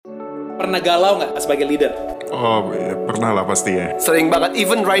Pernah galau nggak sebagai leader? Oh, ya, pernah lah pasti ya. Sering banget,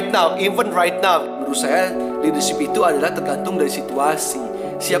 even right now. Menurut saya leadership itu adalah tergantung dari situasi.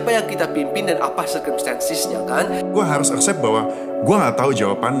 Siapa yang kita pimpin dan apa circumstancesnya kan. Gue harus accept bahwa gue gak tahu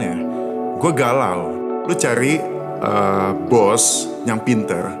jawabannya. Gue galau. Lu cari bos yang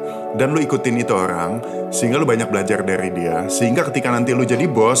pinter dan lu ikutin itu orang, sehingga lu banyak belajar dari dia, sehingga ketika nanti lu jadi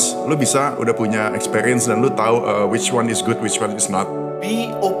bos, lu bisa udah punya experience dan lu tahu which one is good, which one is not.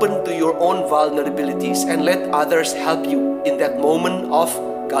 Be open to your own vulnerabilities and let others help you in that moment of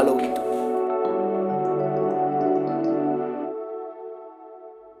galau itu.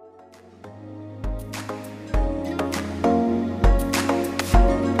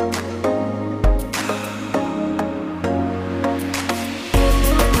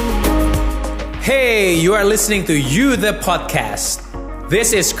 Hey, you are listening to You The Podcast. This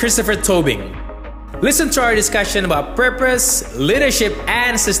is Christopher Tobing. Listen to our discussion about purpose, leadership,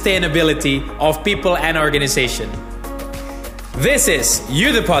 and sustainability of people and organization. This is You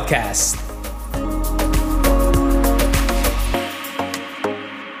The Podcast.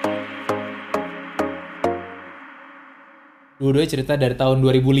 Dua-duanya cerita dari tahun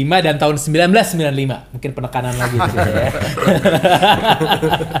 2005 dan tahun 1995. Mungkin penekanan lagi ya.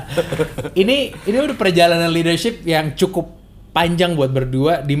 Ini udah perjalanan leadership yang cukup panjang buat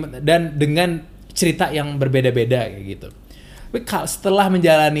berdua dan dengan cerita yang berbeda-beda kayak gitu. Tapi setelah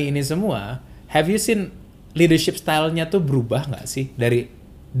menjalani ini semua, have you seen leadership style-nya tuh berubah nggak sih dari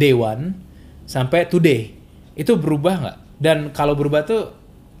day one sampai today? Itu berubah nggak? Dan kalau berubah tuh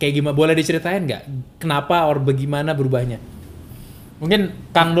kayak gimana? Boleh diceritain nggak? Kenapa or bagaimana berubahnya?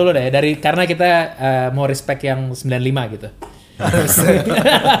 Mungkin Kang dulu deh, karena kita mau respect yang 95 gitu.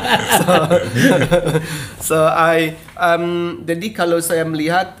 Jadi kalau saya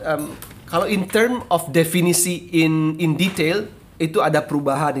melihat kalau in term of definisi in detail itu ada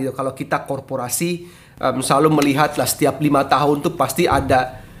perubahan gitu. Kalau kita korporasi selalu melihat lah setiap 5 tahun tuh pasti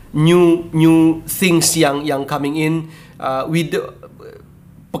ada new things yang coming in with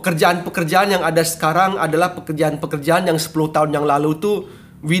pekerjaan-pekerjaan yang ada sekarang adalah pekerjaan-pekerjaan yang 10 tahun yang lalu tuh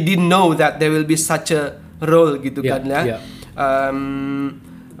we didn't know that there will be such a role gitu kan ya.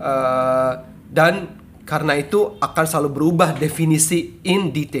 Dan karena itu akan selalu berubah definisi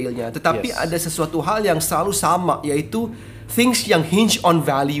in detailnya. Tetapi ada sesuatu hal yang selalu sama, yaitu things yang hinge on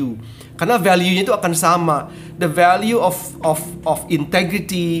value. Karena value-nya itu akan sama. The value of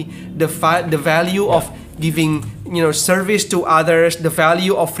integrity, the value of giving service to others, the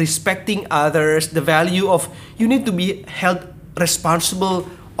value of respecting others, the value of you need to be held responsible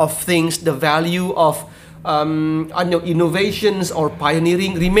of things, the value of innovations or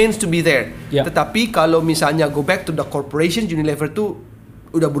pioneering remains to be there. Tetapi kalau misalnya go back to the corporation, Unilever tuh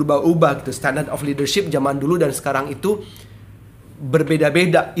udah berubah-ubah gitu. Standard of leadership zaman dulu dan sekarang itu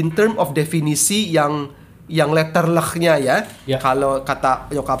berbeda-beda in term of definisi yang letter luck-nya ya. Kalau kata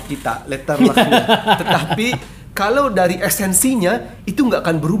nyokap kita letter luck-nya. Tetapi kalau dari esensinya itu nggak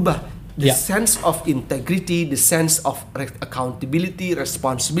akan berubah. The sense of integrity, the sense of accountability,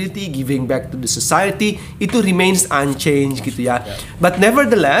 responsibility, giving back to the society, itu remains unchanged gitu ya. But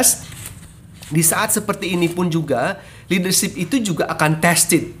nevertheless, di saat seperti ini pun juga, leadership itu juga akan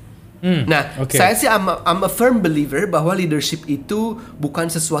tested. Saya sih I'm a firm believer bahwa leadership itu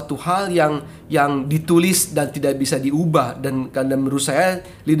bukan sesuatu hal yang ditulis dan tidak bisa diubah, dan karena menurut saya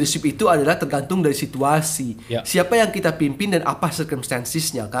leadership itu adalah tergantung dari situasi. Siapa yang kita pimpin dan apa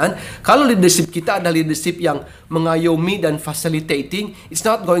circumstancesnya kan. Kalau leadership kita ada leadership yang mengayomi dan facilitating, it's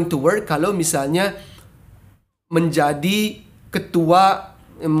not going to work kalau misalnya menjadi ketua,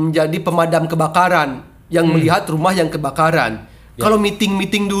 menjadi pemadam kebakaran yang melihat rumah yang kebakaran. Kalau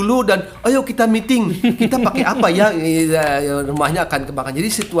meeting dulu dan ayo kita meeting, kita pakai apa ya, rumahnya akan kebakaran. Jadi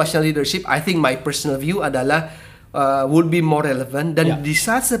situational leadership, I think my personal view adalah would be more relevant. Dan di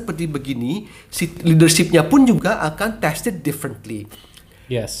saat seperti begini, leadershipnya pun juga akan tested differently.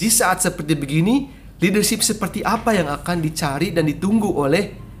 Di saat seperti begini, leadership seperti apa yang akan dicari dan ditunggu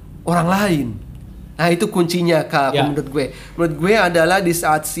oleh orang lain. Nah itu kuncinya Kak, menurut gue. Menurut gue adalah di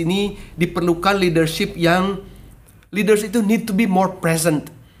saat sini diperlukan leadership yang leaders itu need to be more present.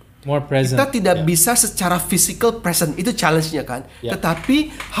 Kita tidak bisa secara physical present, itu challenge-nya kan.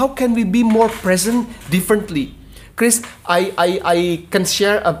 Tetapi how can we be more present differently? Chris, I can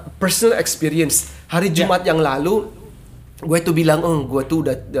share a personal experience. Hari Jumat yang lalu, gue tuh bilang, gue tuh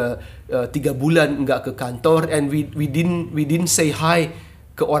udah 3 bulan nggak ke kantor, and we didn't say hi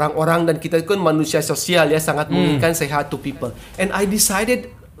ke orang-orang, dan kita kan manusia sosial ya, sangat menginginkan say hi to people. And I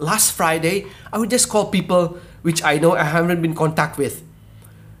decided last Friday I would just call people which I know I haven't been in contact with.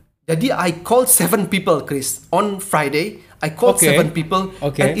 Jadi I called 7 people, Chris. On Friday, I called Okay. 7 people,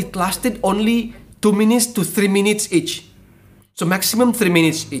 Okay. and it lasted only 2 minutes to 3 minutes each. So maximum 3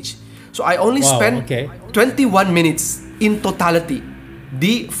 minutes each. So I only Wow, spent okay. 21 minutes in totality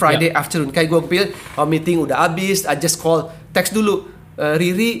di Friday afternoon. Kayak gue pikir meeting udah habis, I just call, text dulu,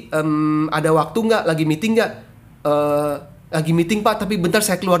 Riri ada waktu nggak? Lagi meeting nggak? Lagi meeting Pak, tapi bentar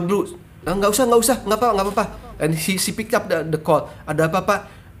saya keluar dulu. Nggak usah, nggak apa-apa. And she picked up the call. Ada apa Pak?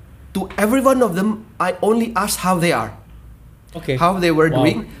 To every one of them, I only asked how they are. Okay. How they were Wow.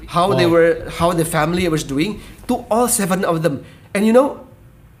 doing, how the family was doing, to all 7 of them. And you know,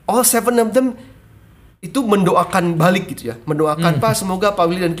 all 7 of them itu mendoakan balik gitu ya. Mendoakan Pak, semoga Pak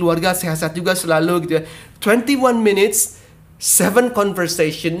Willy dan keluarga sehat-sehat juga selalu gitu ya. 21 minutes, 7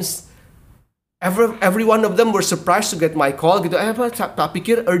 conversations. Every one of them were surprised to get my call gitu. Apa tak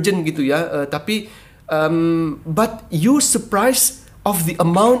pikir urgent gitu ya. But you surprised of the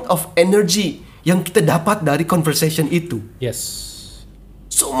amount of energy yang kita dapat dari conversation itu. Yes.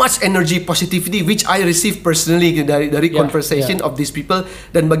 So much energy, positivity, which I received personally dari Yeah, conversation of these people,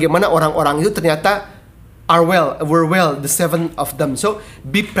 dan bagaimana orang-orang itu ternyata were well, the 7 of them. So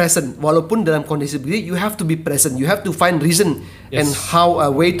be present. Walaupun dalam kondisi begini, you have to be present. You have to find reason and how a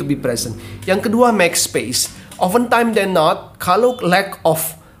way to be present. Yang kedua, make space. Oftentimes than not, kalau lack of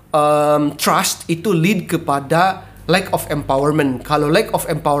trust itu lead kepada lack of empowerment. Kalau lack of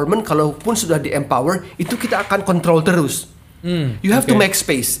empowerment, kalaupun sudah di-empower, itu kita akan control terus. You have to make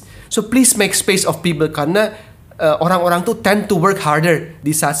space. So please make space of people, karena orang-orang tuh tend to work harder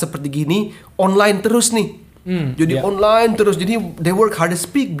di saat seperti gini, online terus nih. Jadi online terus, jadi they work harder.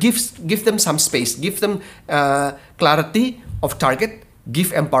 Give them some space, give them clarity of target,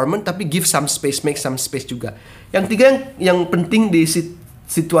 give empowerment, tapi give some space, make some space juga. Yang tiga yang penting di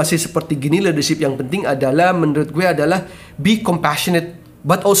situasi seperti gini, leadership yang penting adalah, menurut gue adalah be compassionate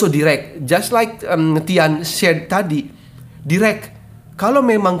but also direct. Just like Tian shared tadi, direct. Kalau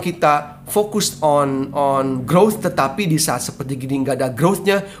memang kita fokus on growth, tetapi di saat seperti gini nggak ada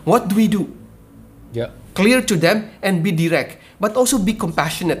growth-nya, what do we do? Yeah. Clear to them and be direct, but also be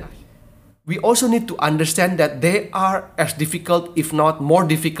compassionate. We also need to understand that they are as difficult, if not more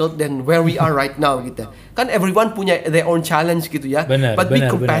difficult than where we are right now gitu. Kan everyone punya their own challenge gitu ya. But be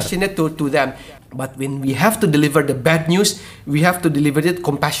compassionate to them. But when we have to deliver the bad news, we have to deliver it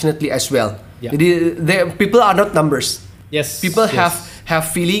compassionately as well. Yeah. Jadi people are not numbers. Yes. People have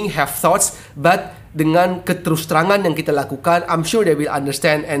feeling, have thoughts, but dengan keterus terangan yang kita lakukan, I'm sure they will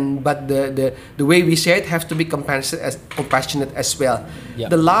understand. But the way we say it has to be compassionate as well. Yeah.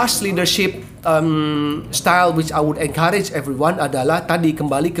 The last leadership style which I would encourage everyone adalah tadi,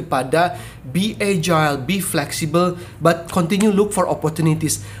 kembali kepada be agile, be flexible, but continue look for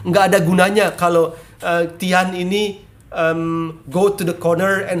opportunities. Nggak ada gunanya kalau Tian ini go to the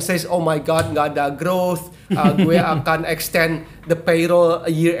corner and says, oh my God, nggak ada growth, gue akan extend the payroll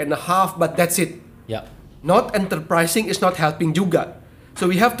a year and a half, but that's it. Yeah. Not enterprising is not helping juga.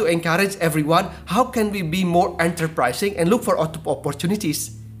 So we have to encourage everyone, how can we be more enterprising and look for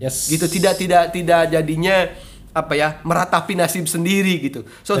opportunities. Yes. Gitu, tidak jadinya apa ya, meratapi nasib sendiri gitu.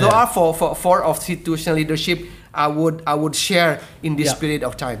 So there are four of situational leadership I would share in this period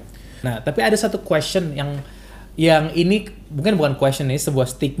of time. Nah, tapi ada satu question yang ini bukan question, ini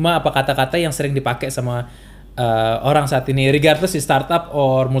sebuah stigma apa kata-kata yang sering dipakai sama orang saat ini, regardless di startup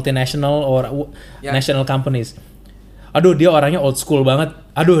or multinational or national companies. Aduh, dia orangnya old school banget.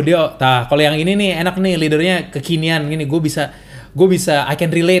 Aduh, kalau yang ini nih enak nih, leadernya kekinian gini, gue bisa I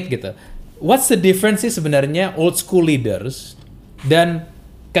can relate gitu. What's the difference sih sebenarnya old school leaders dan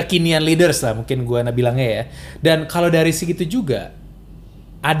kekinian leaders lah mungkin gue bilangnya ya. Dan kalau dari segitu juga,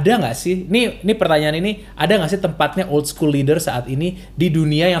 ada nggak sih, ini pertanyaan ini, ada nggak sih tempatnya old school leader saat ini di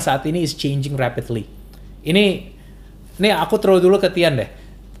dunia yang saat ini is changing rapidly? Ini aku throw dulu ke Tian deh.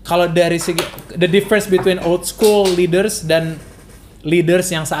 Kalau dari segi the difference between old school leaders dan leaders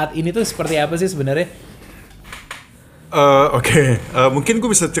yang saat ini tuh seperti apa sih sebenarnya? Oke. Mungkin gue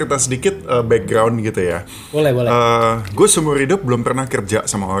bisa cerita sedikit background gitu ya. Boleh. Gue seumur hidup belum pernah kerja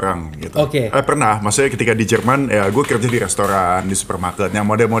sama orang gitu. Oke. Pernah, maksudnya ketika di Jerman ya gue kerja di restoran, di supermarket, yang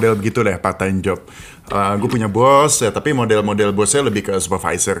model-model begitu deh, part time job. Gue punya bos ya, tapi model-model bosnya lebih ke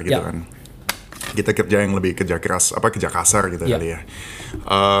supervisor gitu kan. Kita kerja yang lebih kerja kasar gitu kali ya.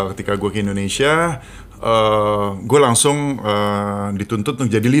 Ketika gue ke Indonesia, gue langsung dituntut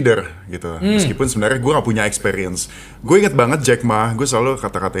untuk jadi leader gitu. Meskipun sebenarnya gue gak punya experience. Gue inget banget Jack Ma, gue selalu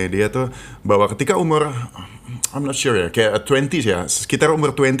kata-katanya dia tuh bahwa ketika umur, I'm not sure ya, kayak 20s ya, sekitar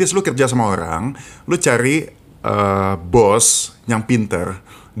umur 20s lu kerja sama orang, lu cari bos yang pinter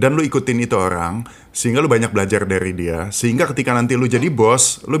dan lu ikutin itu orang, sehingga lu banyak belajar dari dia, sehingga ketika nanti lu jadi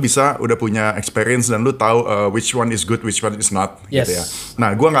bos, lu bisa udah punya experience dan lu tahu which one is good, which one is not, gitu ya.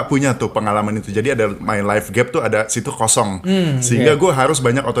 Nah, gue nggak punya tuh pengalaman itu, jadi ada my life gap tuh ada situ kosong, sehingga gue harus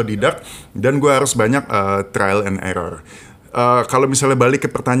banyak otodidak dan gue harus banyak trial and error. Kalau misalnya balik ke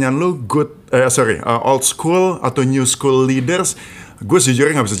pertanyaan lu, old school atau new school leaders, gue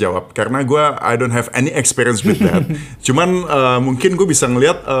sejujurnya nggak bisa jawab karena I don't have any experience with that. Cuman mungkin gue bisa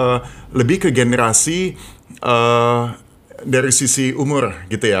ngelihat lebih ke generasi dari sisi umur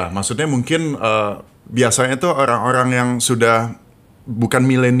gitu ya. Maksudnya mungkin biasanya tuh orang-orang yang sudah bukan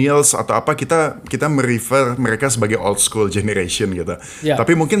millennials atau apa, kita merefer mereka sebagai old school generation gitu.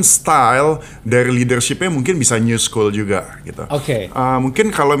 Tapi mungkin style dari leadershipnya mungkin bisa new school juga gitu.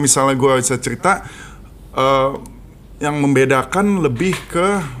 Mungkin kalau misalnya gue bisa cerita, yang membedakan lebih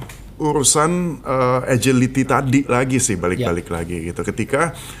ke urusan agility tadi lagi sih, balik-balik lagi gitu.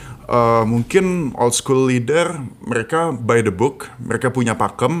 Ketika mungkin old school leader, mereka by the book, mereka punya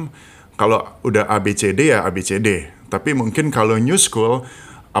pakem, kalau udah ABCD ya ABCD. Tapi mungkin kalau new school,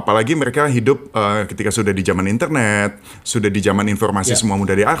 apalagi mereka hidup ketika sudah di zaman internet, sudah di zaman informasi semua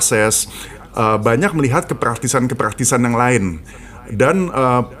mudah diakses, banyak melihat kepraktisan yang lain. Dan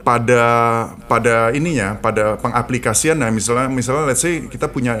pada pengaplikasian, nah misalnya let's say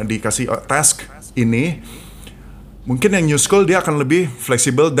kita dikasih task ini, mungkin yang new school dia akan lebih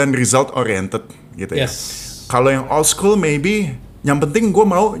fleksibel dan result oriented gitu ya. Kalau yang old school maybe yang penting gue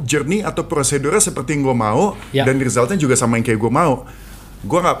mau journey atau prosedurnya seperti yang gue mau, dan resultnya juga sama yang kayak gue mau.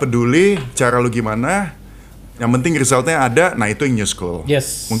 Gue nggak peduli cara lu gimana, yang penting resultnya ada. Nah itu yang new school.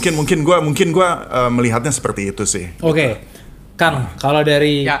 Mungkin gue melihatnya seperti itu sih. Kang, kalau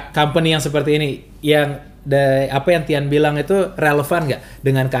dari company yang seperti ini, apa yang Tian bilang itu relevan nggak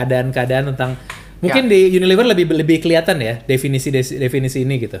dengan keadaan-keadaan tentang mungkin di Unilever lebih kelihatan ya definisi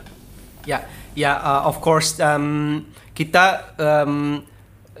ini gitu? Of course, kita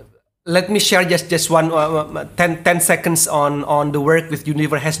let me share just one 10 seconds on the work with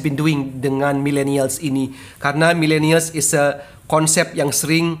Unilever has been doing dengan millennials ini, karena millennials is a konsep yang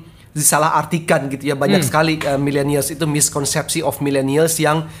sering disalahartikan gitu ya. Banyak sekali millennials itu miskonsepsi of millennials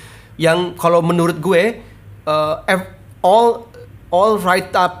yang kalau menurut gue all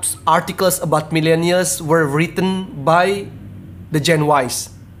write-ups articles about millennials were written by the Gen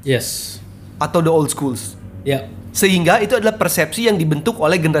Ys atau the old schools. Sehingga itu adalah persepsi yang dibentuk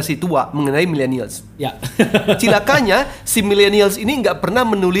oleh generasi tua mengenai millennials. Cilakanya si millennials ini nggak pernah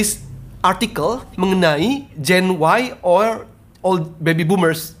menulis artikel mengenai Gen Y or old baby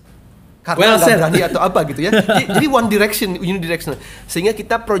boomers karena nggak berani atau apa gitu ya. Jadi unidirectional. Sehingga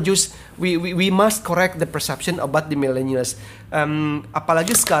kita we must correct the perception about the millennials.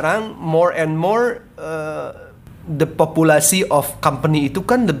 Apalagi sekarang more and more the populasi of company itu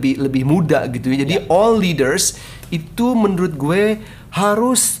kan lebih muda gitu ya. Jadi all leaders itu menurut gue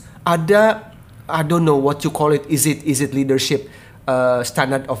harus ada, I don't know what you call it. Is it leadership,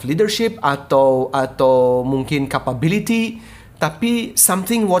 standard of leadership atau mungkin capability, tapi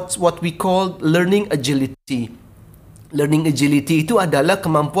something what we call learning agility. Learning agility itu adalah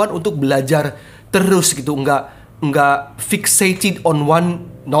kemampuan untuk belajar terus gitu, enggak fixated on one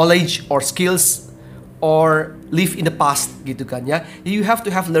knowledge or skills or live in the past gitu kan ya. You have to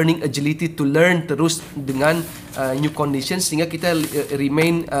have learning agility to learn terus dengan new conditions sehingga kita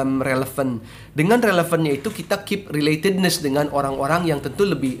remain relevant. Dengan relevannya itu kita keep relatedness dengan orang-orang yang tentu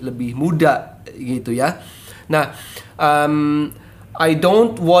lebih muda gitu ya. Nah, I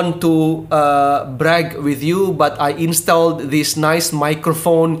don't want to brag with you, but I installed this nice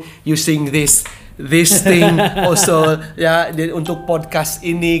microphone using this thing also ya untuk podcast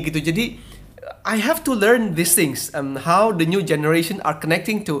ini gitu. Jadi I have to learn these things, how the new generation are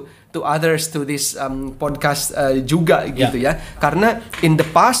connecting to others to this podcast juga gitu ya. Karena in the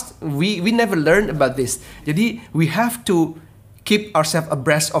past we never learned about this. Jadi we have to keep ourselves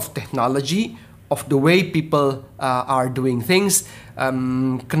abreast of technology, of the way people are doing things,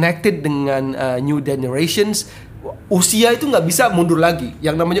 connected dengan new generations. Usia itu nggak bisa mundur lagi.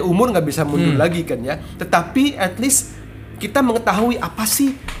 Yang namanya umur nggak bisa mundur lagi kan ya. Tetapi at least kita mengetahui apa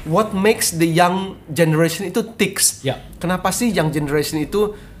sih what makes the young generation itu ticks. Kenapa sih young generation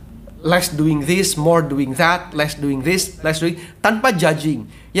itu less doing this, more doing that, less doing this, less doing, tanpa judging.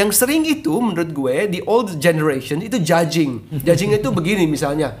 Yang sering itu menurut gue di old generation itu judging. Judging itu begini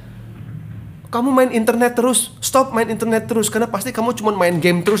misalnya, kamu main internet terus, stop main internet terus karena pasti kamu cuma main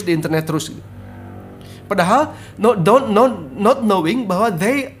game terus di internet terus. Padahal not knowing bahwa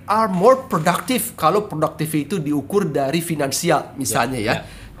they are more productive kalau produktif itu diukur dari finansial misalnya ya.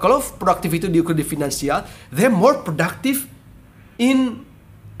 Kalau produktif itu diukur di finansial, they're more productive in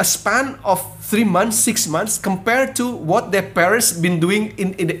a span of 3 months, 6 months compared to what their parents been doing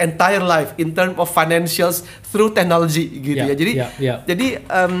in the entire life in terms of financials through technology gitu ya. Jadi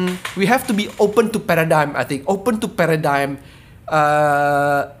we have to be open to paradigm, I think. Open to paradigm,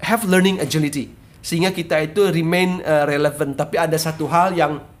 have learning agility sehingga kita itu remain relevant. Tapi ada satu hal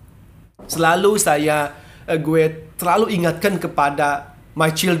yang selalu gue terlalu ingatkan kepada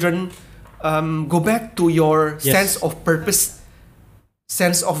my children, go back to your sense of purpose,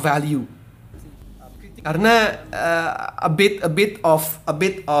 sense of value. Karena a bit of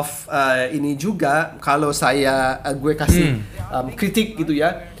ini juga kalau gue kasih kritik gitu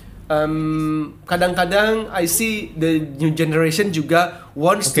ya. Kadang-kadang I see the new generation juga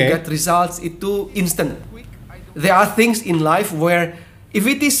wants to get results itu instant. There are things in life where if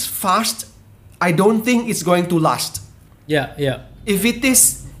it is fast, I don't think it's going to last. Yeah. If it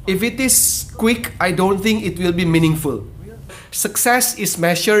is quick, I don't think it will be meaningful. Success is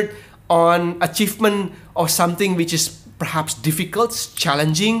measured on achievement of something which is perhaps difficult,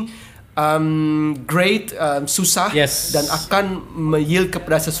 challenging, great, susah, dan akan yield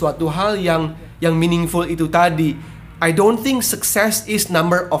kepada sesuatu hal yang meaningful itu tadi. I don't think success is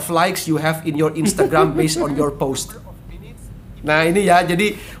number of likes you have in your Instagram based on your post. Nah ini ya,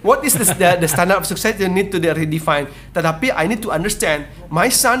 jadi what is the standard of success you need to redefine. Tetapi I need to understand,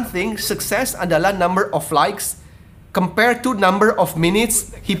 my son thinks success adalah number of likes compared to number of minutes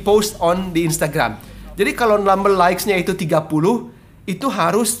he post on the Instagram. Jadi kalau number likes-nya itu 30, itu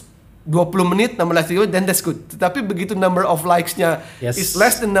harus 20 menit, 16 menit, then that's good. Tetapi begitu number of likes-nya is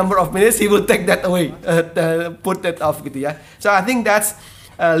less than number of minutes, he will take that away, put that off gitu ya. So I think that's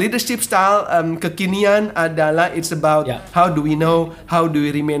leadership style kekinian adalah it's about how do we know, how do we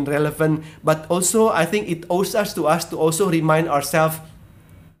remain relevant, but also I think it owes us to also remind ourselves,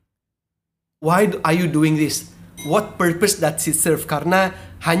 why are you doing this? What purpose does it serve? Karena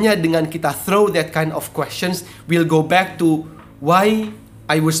hanya dengan kita throw that kind of questions, we'll go back to why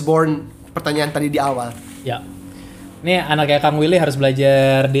I was born, pertanyaan tadi di awal. Ya. Nih anaknya Kang Willy harus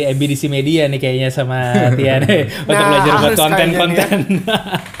belajar di MBDC Media nih kayaknya sama Tian untuk belajar buat konten-konten.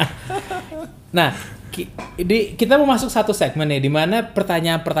 Nah, kita mau masuk satu segmen nih di mana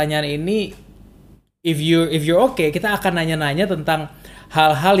pertanyaan-pertanyaan ini if you're okay, kita akan nanya-nanya tentang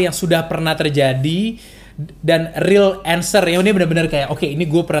hal-hal yang sudah pernah terjadi dan real answer yang ini benar-benar kayak oke, ini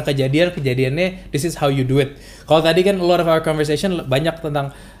gue pernah kejadiannya this is how you do it. Kalau tadi kan a lot of our conversation banyak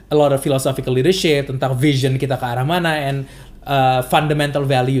tentang a lot of philosophical leadership, tentang vision kita ke arah mana and fundamental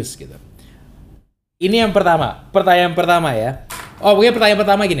values gitu. Ini yang pertanyaan pertama ya. Mungkin pertanyaan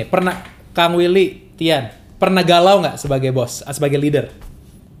pertama gini, pernah Kang Willy, Tian, pernah galau nggak sebagai bos, sebagai leader?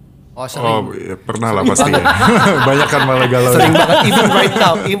 Ya, pernah lah pasti ya. Banyak kan malah galau. Sering banget,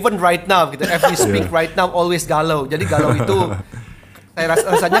 even right now gitu. If we speak right now always galau. Jadi galau itu saya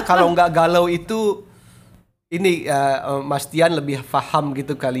rasanya kalau nggak galau itu ini Mas Tian lebih paham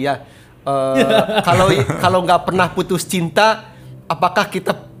gitu kali ya. Kalau nggak pernah putus cinta, apakah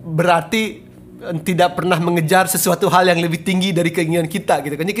kita berarti tidak pernah mengejar sesuatu hal yang lebih tinggi dari keinginan kita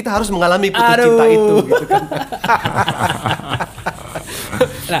gitu kan? Jadi kita harus mengalami putus cinta itu gitu kan.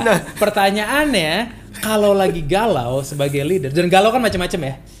 Nah, pertanyaannya kalau lagi galau sebagai leader, dan galau kan macam-macam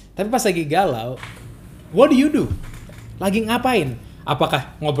ya. Tapi pas lagi galau, what do you do? Lagi ngapain?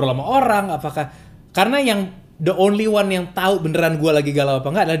 Apakah ngobrol sama orang? Apakah karena yang the only one yang tahu beneran gue lagi galau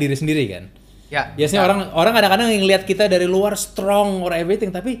apa enggak adalah diri sendiri kan? Ya. Biasanya orang kadang-kadang yang lihat kita dari luar strong or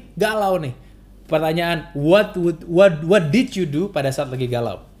everything, tapi galau nih. Pertanyaan, what did you do pada saat lagi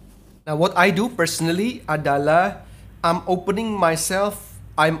galau? Now, what I do personally adalah I'm opening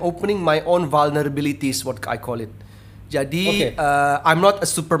my own vulnerabilities, what I call it. Jadi, I'm not a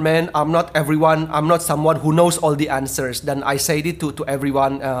Superman, I'm not everyone, I'm not someone who knows all the answers. Dan I say it to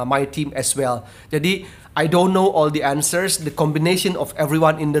everyone, my team as well. Jadi, I don't know all the answers. The combination of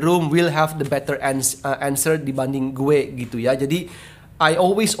everyone in the room will have the better answer dibanding gue gitu ya. Jadi, I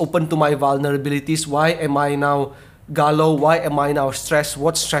always open to my vulnerabilities. Why am I now galau? Why am I now stressed?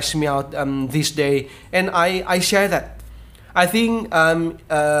 What stressed me out this day? And I share that. I think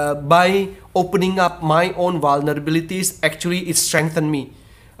by opening up my own vulnerabilities, actually it strengthened me.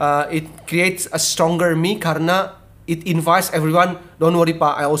 It creates a stronger me karena it invites everyone, don't worry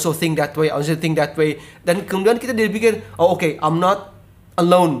Pak, I also think that way, Dan kemudian kita dipikir, I'm not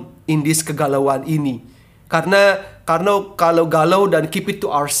alone in this kegalauan ini. Karena kalau galau dan keep it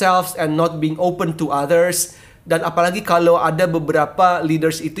to ourselves and not being open to others, dan apalagi kalau ada beberapa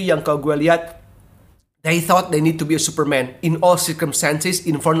leaders itu yang kalau gue lihat, they thought they need to be a Superman in all circumstances,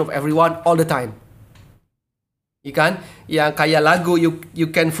 in front of everyone, all the time. Ikan, yang kayak lagu, you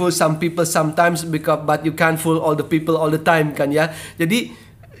can fool some people sometimes, but you can't fool all the people all the time kan ya. Jadi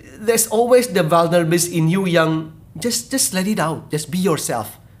there's always the vulnerabilities in you yang just let it out, just be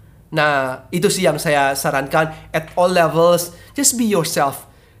yourself. Nah, itu sih yang saya sarankan at all levels, just be yourself.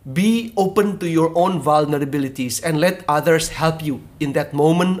 Be open to your own vulnerabilities and let others help you in that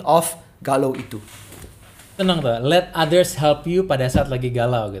moment of galau itu. Tenang tuh, let others help you pada saat lagi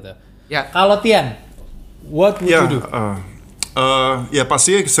galau gitu. Ya. Kalau Tian, what would you do? Ya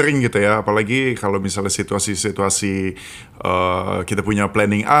pasti sering gitu ya, apalagi kalau misalnya situasi-situasi kita punya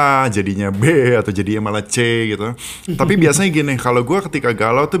planning A jadinya B atau jadinya malah C gitu. Tapi biasanya gini, kalau gue ketika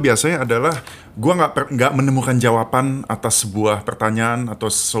galau tuh biasanya adalah gue nggak menemukan jawaban atas sebuah pertanyaan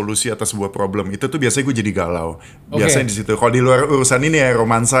atau solusi atas sebuah problem. Itu tuh biasanya gue jadi galau. Biasanya di situ. Kalau di luar urusan ini ya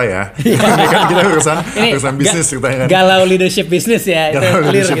romansa ya. Ini kan kita urusan bisnis ceritanya kan. Galau leadership bisnis ya. Galau itu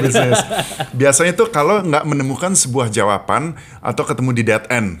leadership gitu. business. Biasanya tuh kalau nggak menemukan sebuah jawaban atau ketemu di dead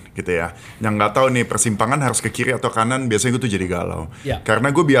end gitu ya, yang nggak tahu nih persimpangan harus ke kiri atau kanan, biasanya gue tuh jadi galau. Ya. Karena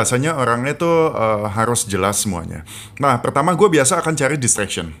gue biasanya orangnya tuh harus jelas semuanya. Nah, pertama gue biasa akan cari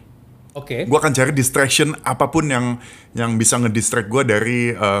distraction. Oke. Gue akan cari distraction apapun yang bisa ngedistract gue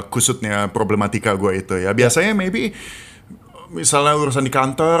dari kusutnya problematika gue itu ya. Biasanya maybe misalnya urusan di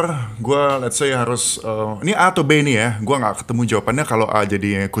kantor, gue let's say harus ini A atau B nih ya, gue nggak ketemu jawabannya. Kalau A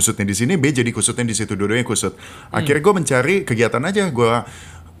jadi kusutnya di sini, B jadi kusutnya di situ, dua-duanya kusut. Akhirnya gue mencari kegiatan aja, gue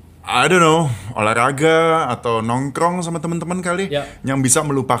I don't know, olahraga atau nongkrong sama teman-teman kali yang bisa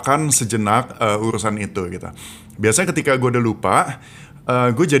melupakan sejenak urusan itu gitu. Biasanya ketika gue udah lupa,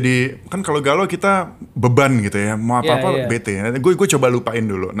 gue jadi kan kalau galau kita beban gitu ya, mau apa-apa bete ya. Gue coba lupain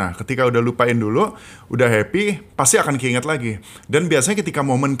dulu. Nah, ketika udah lupain dulu, udah happy, pasti akan keinget lagi. Dan biasanya ketika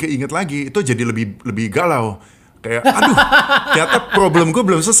momen keinget lagi itu jadi lebih galau. Kayak aduh, ternyata problem gue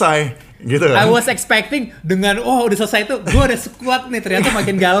belum selesai gitu kan. I was expecting dengan udah selesai itu gue udah sekuat nih, ternyata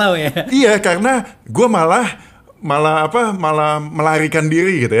makin galau ya. Iya, karena gue malah melarikan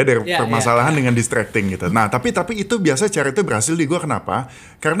diri gitu ya dari permasalahan dengan distracting gitu. Nah, tapi itu biasa cara itu berhasil di gue. Kenapa?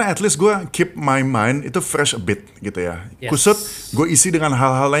 Karena at least gue keep my mind itu fresh a bit gitu ya. Kusut gue isi dengan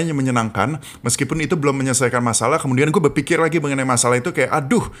hal-hal lain yang menyenangkan, meskipun itu belum menyelesaikan masalah. Kemudian gue berpikir lagi mengenai masalah itu kayak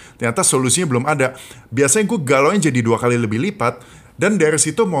aduh, ternyata solusinya belum ada. Biasanya gue galaunya jadi 2 kali lebih lipat, dan dari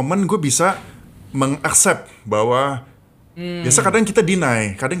situ momen gue bisa mengaccept bahwa biasa kadang kita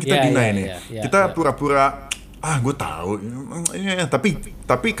deny nih. Kita pura-pura gue tahu,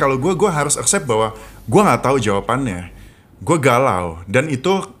 tapi kalau gue harus accept bahwa gue nggak tahu jawabannya, gue galau, dan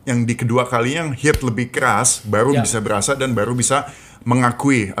itu yang di kedua kali yang hit lebih keras, baru bisa berasa dan baru bisa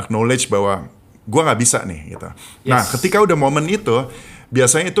mengakui, acknowledge bahwa gue nggak bisa nih gitu. Nah, ketika udah momen itu,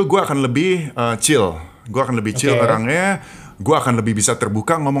 biasanya itu gue akan lebih chill, orangnya. Gue akan lebih bisa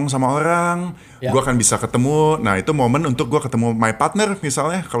terbuka ngomong sama orang, gue akan bisa ketemu. Nah, itu momen untuk gue ketemu my partner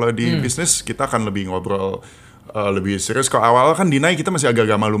misalnya. Kalau di bisnis kita akan lebih ngobrol lebih serius. Kalau awal kan deny kita masih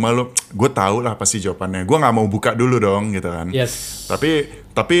agak-agak malu-malu. Gue tahu lah pasti jawabannya. Gue nggak mau buka dulu dong gitu kan.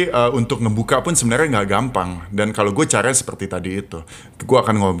 Tapi untuk ngebuka pun sebenarnya nggak gampang. Dan kalau gue caranya seperti tadi itu, gue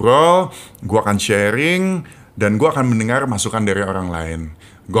akan ngobrol, gue akan sharing, dan gue akan mendengar masukan dari orang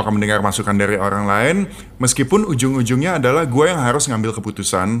lain. Meskipun ujung-ujungnya adalah gue yang harus ngambil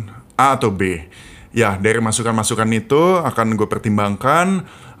keputusan A atau B. Ya, dari masukan-masukan itu akan gue pertimbangkan,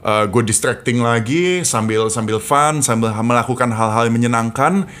 gue distracting lagi sambil fun, sambil melakukan hal-hal yang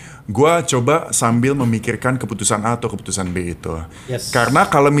menyenangkan. Gue coba sambil memikirkan keputusan A atau keputusan B itu. Karena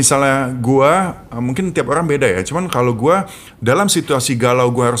kalau misalnya gue, mungkin tiap orang beda ya, cuman kalau gue dalam situasi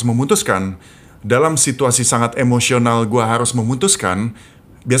galau gue harus memutuskan, dalam situasi sangat emosional gue harus memutuskan,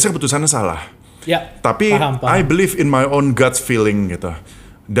 biasanya keputusannya salah. Tapi paham. I believe in my own gut feeling gitu.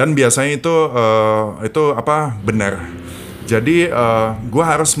 Dan biasanya itu benar. Jadi gue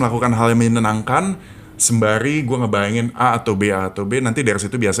harus melakukan hal yang menyenangkan sembari gue ngebayangin A atau B. Nanti dari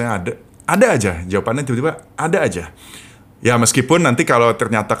situ biasanya ada aja jawabannya, tiba-tiba ada aja. Ya, meskipun nanti kalau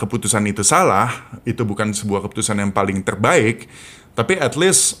ternyata keputusan itu salah, itu bukan sebuah keputusan yang paling terbaik, tapi at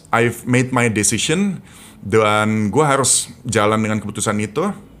least I've made my decision, dan gue harus jalan dengan keputusan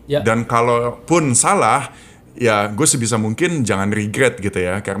itu. Dan kalaupun salah, ya gue sebisa mungkin jangan regret gitu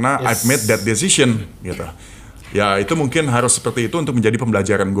ya, karena I've made that decision gitu. Ya, itu mungkin harus seperti itu untuk menjadi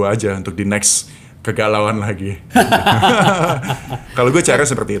pembelajaran gue aja untuk di next kegalauan lagi. Kalau gue cara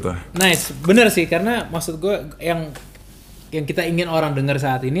seperti itu. Nice, bener sih, karena maksud gue yang kita ingin orang dengar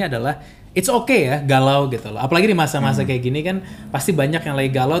saat ini adalah it's okay ya galau gitu loh. Apalagi di masa-masa kayak gini kan pasti banyak yang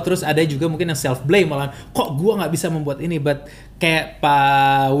lagi galau, terus ada juga mungkin yang self blame malah, kok gue nggak bisa membuat ini. But kayak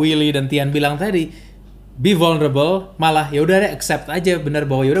Pak Willy dan Tian bilang tadi, be vulnerable, malah ya udah deh accept aja bener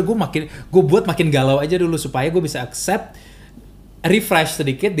bahwa ya udah gue buat makin galau aja dulu supaya gue bisa accept, refresh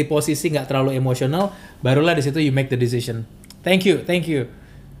sedikit di posisi nggak terlalu emosional, barulah di situ you make the decision. Thank you.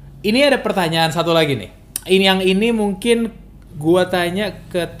 Ini ada pertanyaan satu lagi nih. Ini mungkin gua tanya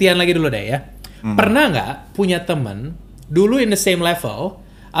ke Tian lagi dulu deh ya. Pernah nggak punya temen dulu in the same level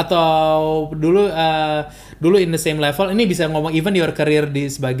atau dulu in the same level, ini bisa ngomong even your career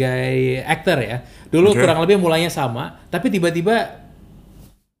sebagai actor ya. Dulu kurang lebih mulainya sama, tapi tiba-tiba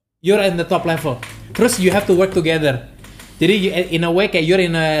you're in the top level. Terus you have to work together. Jadi in a way kayak you're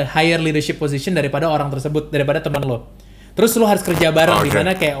in a higher leadership position daripada orang tersebut, daripada teman lo. Terus lo harus kerja bareng di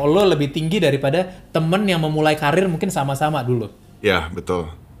mana kayak lo lebih tinggi daripada temen yang memulai karir mungkin sama-sama dulu. Ya,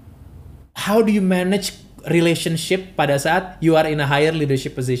 betul. How do you manage relationship pada saat you are in a higher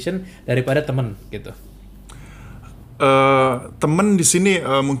leadership position daripada temen gitu? Temen di sini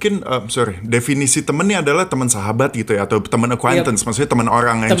mungkin definisi temennya adalah teman sahabat gitu ya, atau teman acquaintance, maksudnya teman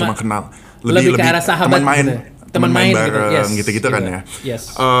orang yang cuma kenal, lebih ke arah sahabat teman main, gitu. Teman main bareng gitu kan ya.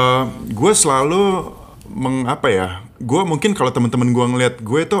 Yes. Gue selalu gue mungkin kalau teman-teman gue ngeliat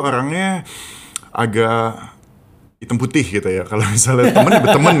gue tuh orangnya agak hitam putih gitu ya. Kalau misalnya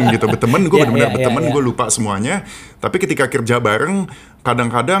berteman, gue benar-benar berteman, gue lupa semuanya. Tapi ketika kerja bareng,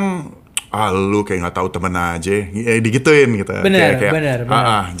 kadang-kadang lu kayak nggak tahu temen aja, digituin gitu. Benar.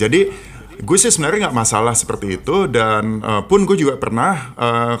 Jadi gue sih sebenarnya nggak masalah seperti itu, dan pun gue juga pernah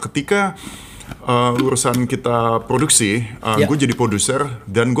ketika urusan kita produksi, gue jadi produser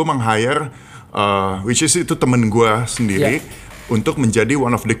dan gue meng-hire which is itu temen gue sendiri. Untuk menjadi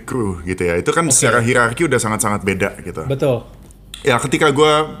one of the crew gitu ya. Itu kan secara hierarki udah sangat-sangat beda gitu. Betul. Ya ketika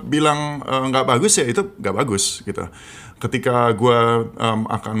gue bilang nggak bagus ya itu nggak bagus gitu. Ketika gue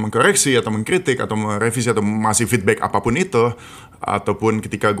akan mengkoreksi atau mengkritik atau merevisi atau masih feedback apapun itu, ataupun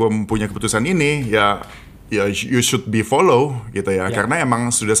ketika gue mempunyai keputusan ini ya you should be follow gitu ya. Karena emang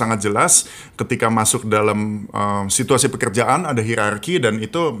sudah sangat jelas ketika masuk dalam situasi pekerjaan ada hierarki, dan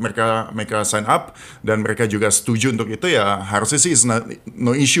itu mereka sign up dan mereka juga setuju untuk itu, ya harusnya sih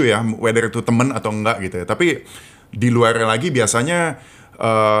no issue ya whether itu temen atau enggak gitu ya. Tapi di luarnya lagi biasanya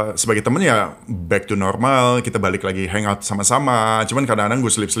sebagai temen ya back to normal, kita balik lagi hangout sama-sama. Cuman kadang-kadang gue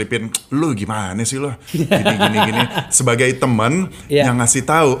selip-selipin, lu gimana sih lo gini. Sebagai temen yang ngasih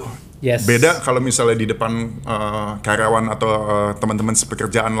tahu. Yes. Beda kalau misalnya di depan karyawan atau teman-teman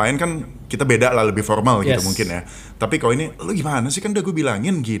sepekerjaan lain kan kita beda lah, lebih formal gitu mungkin ya. Tapi kalau ini, lu gimana sih, kan udah gue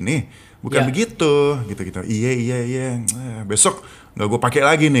bilangin gini, bukan begitu, gitu. Iya. Besok nggak gue pakai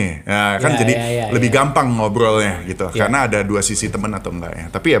lagi nih. Nah, kan jadi lebih gampang ngobrolnya gitu. Karena ada dua sisi teman atau enggak ya.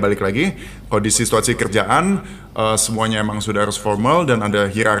 Tapi ya balik lagi, kalau di situasi kerjaan semuanya emang sudah harus formal dan ada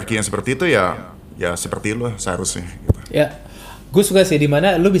hierarki yang seperti itu ya seperti itu seharusnya. Gitu. Ya. Gue suka sih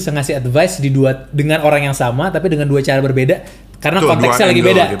dimana lu bisa ngasih advice dengan orang yang sama tapi dengan dua cara berbeda karena konteksnya lagi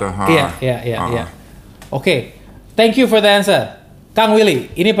beda. Gitu. Iya. Oke. Thank you for the answer. Kang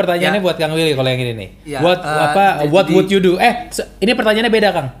Willy, ini pertanyaannya buat Kang Willy kalau yang ini nih. What would you do? Ini pertanyaannya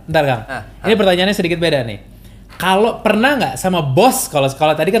beda, Kang. Bentar, Kang. Ini pertanyaannya sedikit beda nih. Kalau pernah nggak sama bos, kalau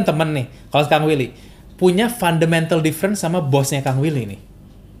tadi kan temen nih, kalau Kang Willy punya fundamental difference sama bosnya Kang Willy nih.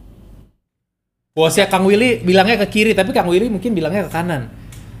 Bosnya Kang Willy bilangnya ke kiri, tapi Kang Willy mungkin bilangnya ke kanan.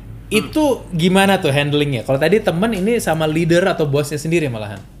 Itu gimana tuh handlingnya? Kalau tadi teman ini sama leader atau bosnya sendiri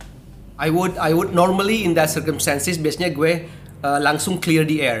malahan. I would normally in that circumstances biasanya gue langsung clear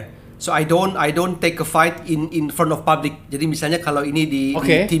the air. So I don't take a fight in front of public. Jadi misalnya kalau ini di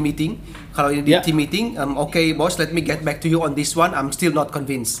team meeting, team meeting, okay boss, let me get back to you on this one. I'm still not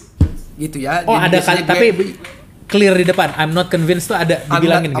convinced. Gitu ya. Oh, jadi ada kan, tapi clear di depan. I'm not convinced tuh ada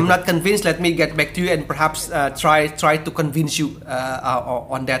dibilangin I'm not convinced. Let me get back to you and perhaps try to convince you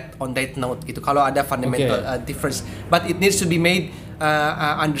on that note gitu. Kalau ada fundamental difference, but it needs to be made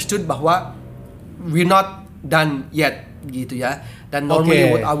understood bahwa we're not done yet gitu ya. Dan normally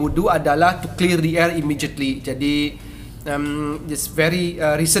what I would do adalah to clear the air immediately. Jadi just very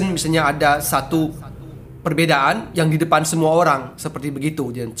recent misalnya ada satu perbedaan yang di depan semua orang seperti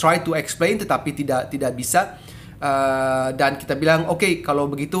begitu. Dan try to explain tetapi tidak bisa. Dan kita bilang kalau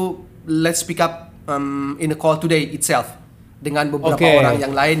begitu let's pick up in a call today itself dengan beberapa orang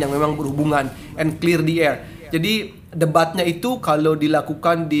yang lain yang memang berhubungan and clear the air. Jadi debatnya itu kalau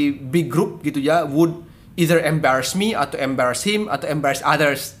dilakukan di big group gitu ya would either embarrass me atau embarrass him atau embarrass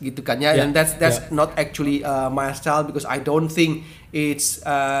others gitu kan ya. And that's not actually my style because I don't think it's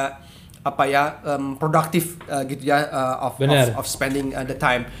productive gitu ya of spending the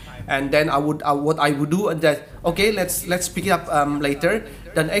time. And then what I would do that let's pick it up later.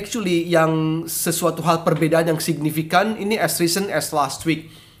 Dan actually yang sesuatu hal perbedaan yang signifikan ini as recent as last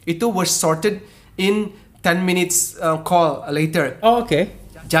week itu was sorted in 10 minutes call later.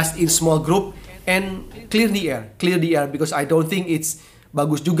 Just in small group and clear the air because I don't think it's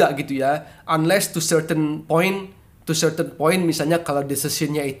bagus juga gitu ya unless to certain point to certain point, misalnya kalau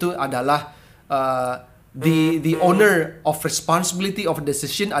decisionnya itu adalah the owner of responsibility of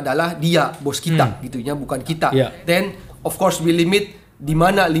decision adalah dia, bos kita gitu ya, bukan kita. Then of course we limit di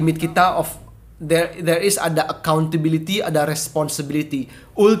mana limit kita of there is ada accountability, ada responsibility.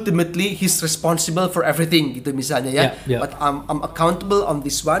 Ultimately he's responsible for everything gitu misalnya ya. But I'm accountable on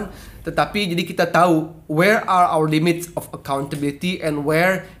this one. Tetapi jadi kita tahu where are our limits of accountability and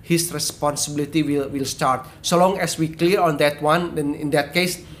where his responsibility will start. So long as we clear on that one, then in that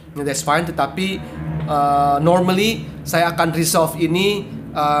case that's fine. Tetapi normally saya akan resolve ini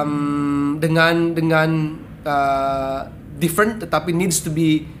dengan different, tetapi needs to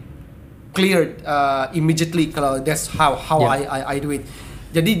be cleared immediately. Kalau that's how I do it.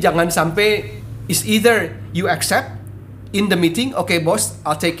 Jadi jangan sampai is either you accept in the meeting, okay boss,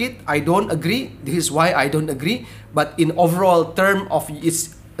 I'll take it. I don't agree. This is why I don't agree. But in overall term of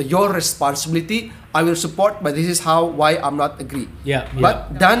it's your responsibility, I will support. But this is why I'm not agree.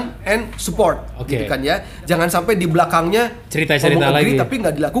 But done and support. Gitu kan ya. Jangan sampai di belakangnya cerita-cerita agree, lagi. tapi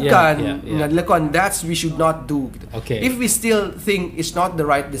nggak dilakukan. Nggak dilakukan. That's we should not do. Gitu. If we still think it's not the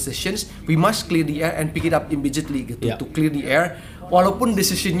right decisions, we must clear the air and pick it up immediately. Gitu. To clear the air. Walaupun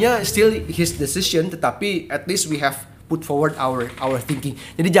decisionnya still his decision, tetapi at least we have put forward our thinking.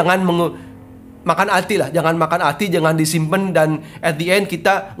 Jadi jangan makan hati lah, jangan makan hati, jangan disimpan dan at the end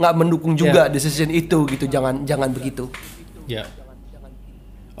kita nggak mendukung juga decision itu gitu. Jangan begitu.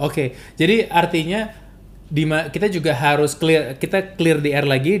 Oke, jadi artinya kita juga harus clear the air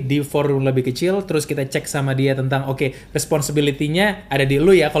lagi di forum lebih kecil, terus kita cek sama dia tentang responsibility-nya ada di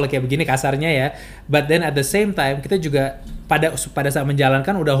lu ya kalau kayak begini kasarnya ya. But then at the same time kita juga pada saat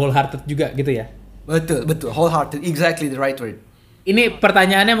menjalankan udah wholehearted juga gitu ya. Betul, wholehearted, exactly the right word. Ini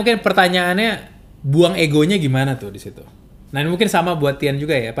pertanyaannya buang egonya gimana tuh di situ. Nah ini mungkin sama buat Tian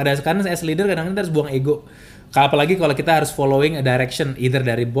juga ya. Pada sekarang as leader kadang-kadang kita harus buang ego. Apalagi kalau kita harus following a direction either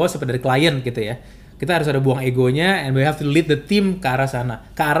dari bos atau dari klien gitu ya. Kita harus ada buang egonya and we have to lead the team ke arah sana.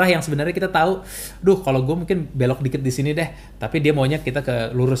 Ke arah yang sebenarnya kita tahu, kalau gue mungkin belok dikit di sini deh, tapi dia maunya kita ke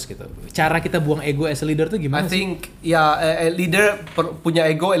lurus gitu. Cara kita buang ego as a leader tuh gimana sih? I think leader punya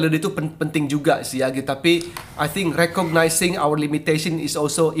ego, leader itu penting juga sih ya gitu. Tapi I think recognizing our limitation is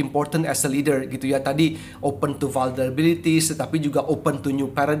also important as a leader gitu ya. Tadi open to vulnerabilities, tetapi juga open to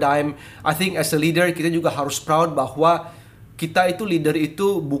new paradigm. I think as a leader kita juga harus proud bahwa kita itu leader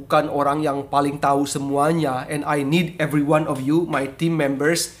itu bukan orang yang paling tahu semuanya, and I need every one of you, my team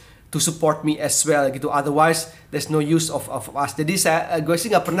members, to support me as well gitu. Otherwise there's no use of us. Jadi gue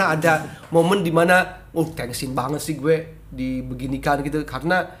sih nggak pernah ada momen dimana thanksin banget sih gue dibeginikan gitu,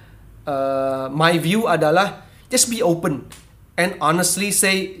 karena my view adalah just be open and honestly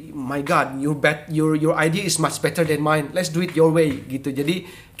say, my God, your idea is much better than mine. Let's do it your way gitu. Jadi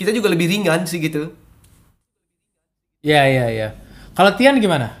kita juga lebih ringan sih gitu. Ya. Kalau Tian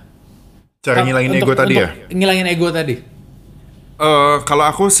gimana? Cara ngilangin ego tadi ya? Ngilangin ego tadi. Kalau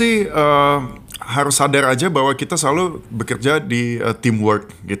aku sih harus sadar aja bahwa kita selalu bekerja di teamwork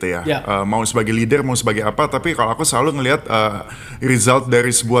gitu ya. Mau sebagai leader, mau sebagai apa, tapi kalau aku selalu ngelihat result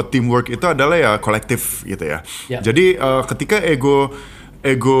dari sebuah teamwork itu adalah ya kolektif gitu ya. Jadi ketika ego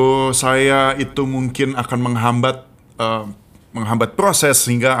saya itu mungkin akan menghambat proses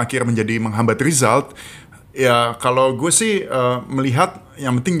sehingga akhirnya menjadi menghambat result. Ya kalau gue sih melihat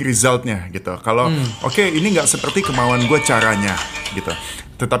yang penting resultnya gitu. Kalau ini nggak seperti kemauan gue caranya gitu.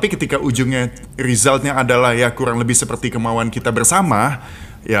 Tetapi ketika ujungnya resultnya adalah ya kurang lebih seperti kemauan kita bersama,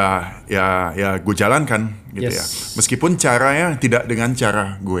 ya gue jalankan gitu ya. Meskipun caranya tidak dengan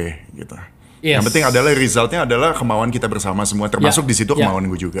cara gue gitu. Yang penting adalah resultnya adalah kemauan kita bersama semua, termasuk di situ kemauan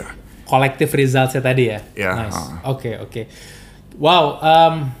gue juga. Collective resultsnya tadi ya. Nice. Oke. Wow.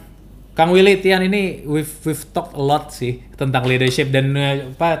 Kang Willy, Tian, ini we've talked a lot sih tentang leadership dan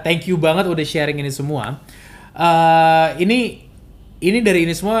thank you banget udah sharing ini semua. Ini dari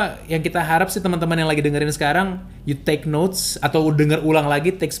ini semua yang kita harap sih teman-teman yang lagi dengerin sekarang, you take notes atau denger ulang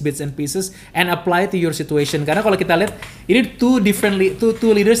lagi, take bits and pieces and apply to your situation. Karena kalau kita lihat ini two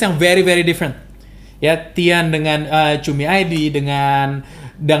leaders yang very very different. Ya, Tian dengan Cumi ID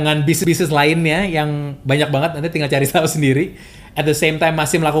dengan bisnis lainnya yang banyak banget, nanti tinggal cari tahu sendiri. At the same time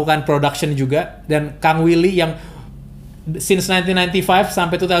masih melakukan production juga, dan Kang Willy yang since 1995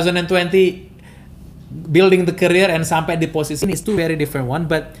 sampai 2020 building the career and sampai di posisi ini, itu very different one,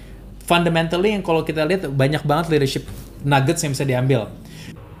 but fundamentally yang kalau kita lihat banyak banget leadership nuggets yang bisa diambil.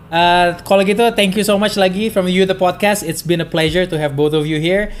 Kalau gitu, thank you so much lagi from You The Podcast. It's been a pleasure to have both of you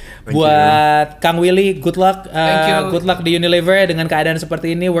here. Buat Kang Willy, good luck. Good luck di Unilever dengan keadaan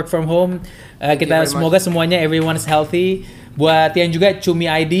seperti ini, work from home. Kita semoga semuanya everyone is healthy. Buat yang juga Cumi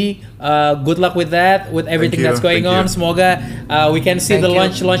ID, good luck with that, with everything Thank you, that's going thank on. you. Semoga we can see Thank the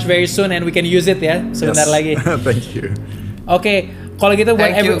you. launch very soon and we can use it ya sebentar Yes. lagi. Thank you. Oke, kalau gitu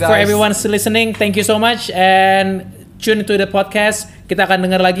buat Thank you, for guys. everyone still listening, thank you so much and tune into the podcast. Kita akan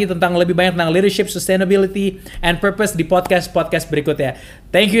dengar lagi tentang lebih banyak tentang leadership, sustainability, and purpose di podcast berikutnya.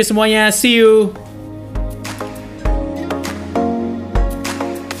 Thank you semuanya. See you.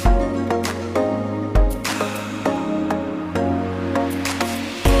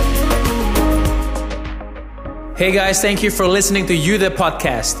 Hey guys, thank you for listening to You The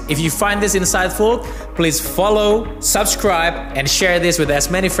Podcast. If you find this insightful, please follow, subscribe, and share this with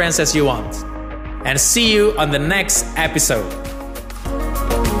as many friends as you want. And see you on the next episode.